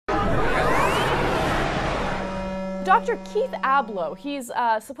Dr. Keith Ablow, he's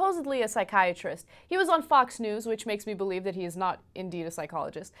supposedly a psychiatrist. He was on Fox News, which makes me believe that he is not indeed a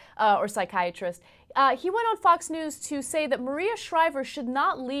psychologist or psychiatrist. He went on Fox News to say that Maria Shriver should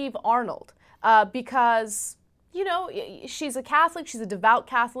not leave Arnold because, you know, she's a Catholic, she's a devout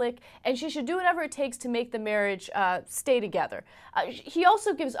Catholic, and she should do whatever it takes to make the marriage stay together. He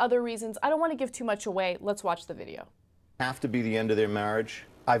also gives other reasons. I don't want to give too much away. Let's watch the video. Have to be the end of their marriage.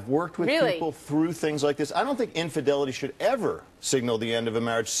 I've worked with people through things like this. I don't think infidelity should ever signal the end of a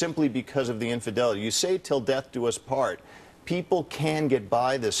marriage simply because of the infidelity. You say till death do us part. People can get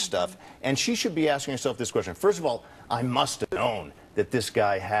by this stuff. And she should be asking herself this question. First of all, I must have known that this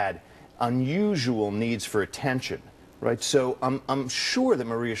guy had unusual needs for attention, right? So I'm sure that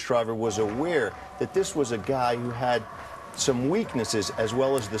Maria Shriver was aware that this was a guy who had some weaknesses as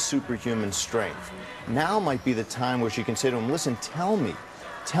well as the superhuman strength. Now might be the time where she can say to him, listen, tell me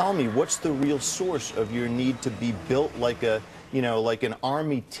what's the real source of your need to be built like a, you know, like an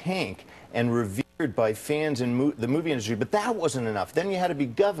army tank and revered by fans in the movie industry. But that wasn't enough. Then you had to be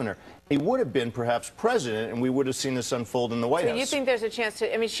governor. He would have been perhaps president, and we would have seen this unfold in the White House. So you think there's a chance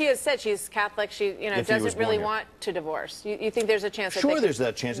to, I mean, she has said she's Catholic, she, you know, doesn't really want to divorce. You think there's a chance that Sure, there's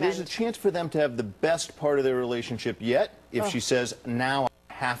that chance. mend? There's a chance for them to have the best part of their relationship yet if she says, now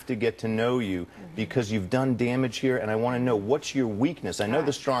I have to get to know you because you've done damage here, and I want to know what's your weakness. I know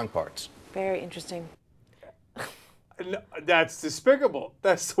the strong parts. Very interesting. That's despicable.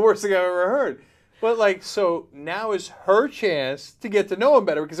 That's the worst thing I've ever heard. But, like, so now is her chance to get to know him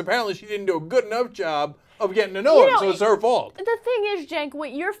better because apparently she didn't do a good enough job of getting to know him, so it's her fault. The thing is, Cenk,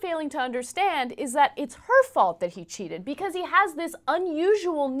 what you're failing to understand is that it's her fault that he cheated because he has this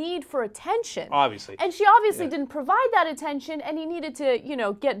unusual need for attention. Obviously. And she obviously didn't provide that attention, and he needed to, you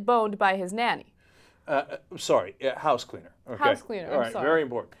know, get boned by his nanny. Sorry, house cleaner. Okay. House cleaner, All right, I'm sorry. very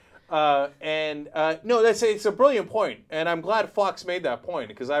important. No, it's a brilliant point, and I'm glad Fox made that point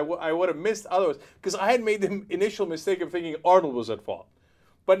because I would have missed otherwise because I had made the initial mistake of thinking Arnold was at fault.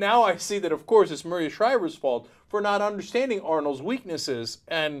 But now I see that, of course, it's Maria Shriver's fault for not understanding Arnold's weaknesses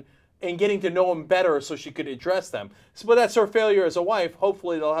and getting to know him better so she could address them. So, but that's her failure as a wife.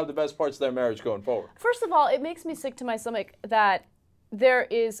 Hopefully they'll have the best parts of their marriage going forward. First of all, it makes me sick to my stomach that there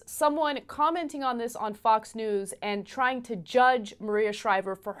is someone commenting on this on Fox News and trying to judge Maria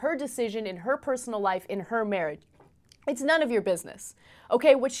Shriver for her decision in her personal life, in her marriage. It's none of your business.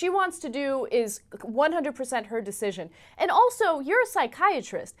 Okay, what she wants to do is 100% her decision. And also, you're a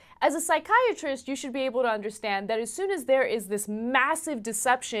psychiatrist. As a psychiatrist, you should be able to understand that as soon as there is this massive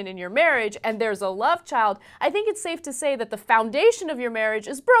deception in your marriage and there's a love child, I think it's safe to say that the foundation of your marriage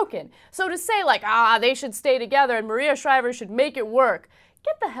is broken. So to say like, they should stay together and Maria Shriver should make it work,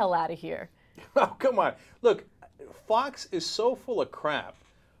 get the hell out of here. Oh, come on. Look, Fox is so full of crap.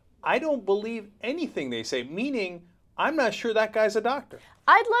 I don't believe anything they say, meaning I'm not sure that guy's a doctor.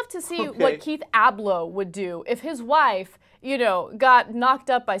 I'd love to see what Keith Ablow would do if his wife, you know, got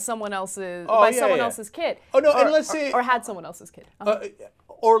knocked up by someone else's else's kid. Oh no, and let's say or had someone else's kid.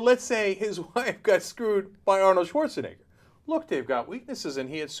 Or let's say his wife got screwed by Arnold Schwarzenegger. Look, they've got weaknesses, and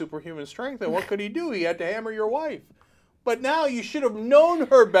he had superhuman strength. And what could he do? He had to hammer your wife. But now you should have known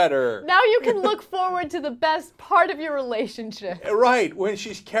her better. Now you can look forward to the best part of your relationship. Right, when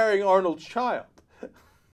she's carrying Arnold's child.